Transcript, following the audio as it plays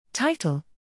Title: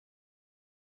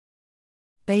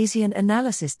 Bayesian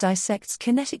analysis dissects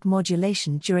kinetic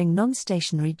modulation during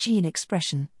non-stationary gene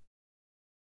expression.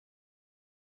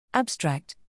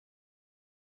 Abstract: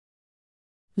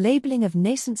 Labeling of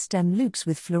nascent stem loops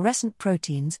with fluorescent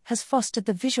proteins has fostered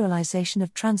the visualization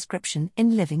of transcription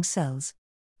in living cells.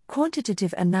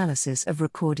 Quantitative analysis of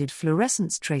recorded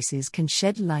fluorescence traces can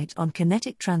shed light on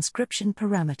kinetic transcription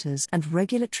parameters and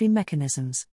regulatory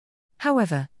mechanisms.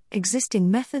 However, existing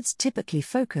methods typically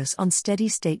focus on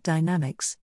steady-state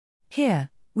dynamics. Here,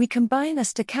 we combine a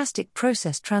stochastic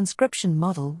process transcription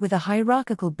model with a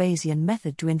hierarchical Bayesian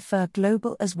method to infer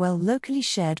global as well locally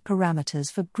shared parameters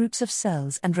for groups of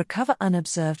cells and recover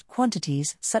unobserved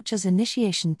quantities such as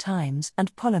initiation times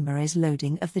and polymerase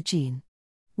loading of the gene.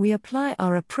 We apply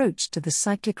our approach to the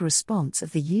cyclic response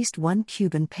of the yeast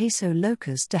 1-Cuban peso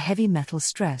locus to heavy metal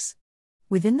stress.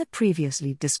 Within the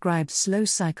previously described slow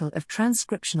cycle of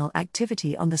transcriptional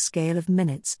activity on the scale of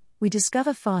minutes, we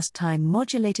discover fast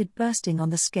time-modulated bursting on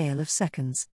the scale of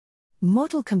seconds.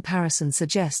 Model comparison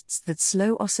suggests that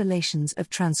slow oscillations of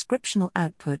transcriptional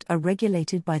output are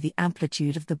regulated by the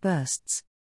amplitude of the bursts.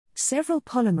 Several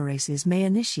polymerases may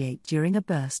initiate during a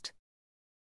burst.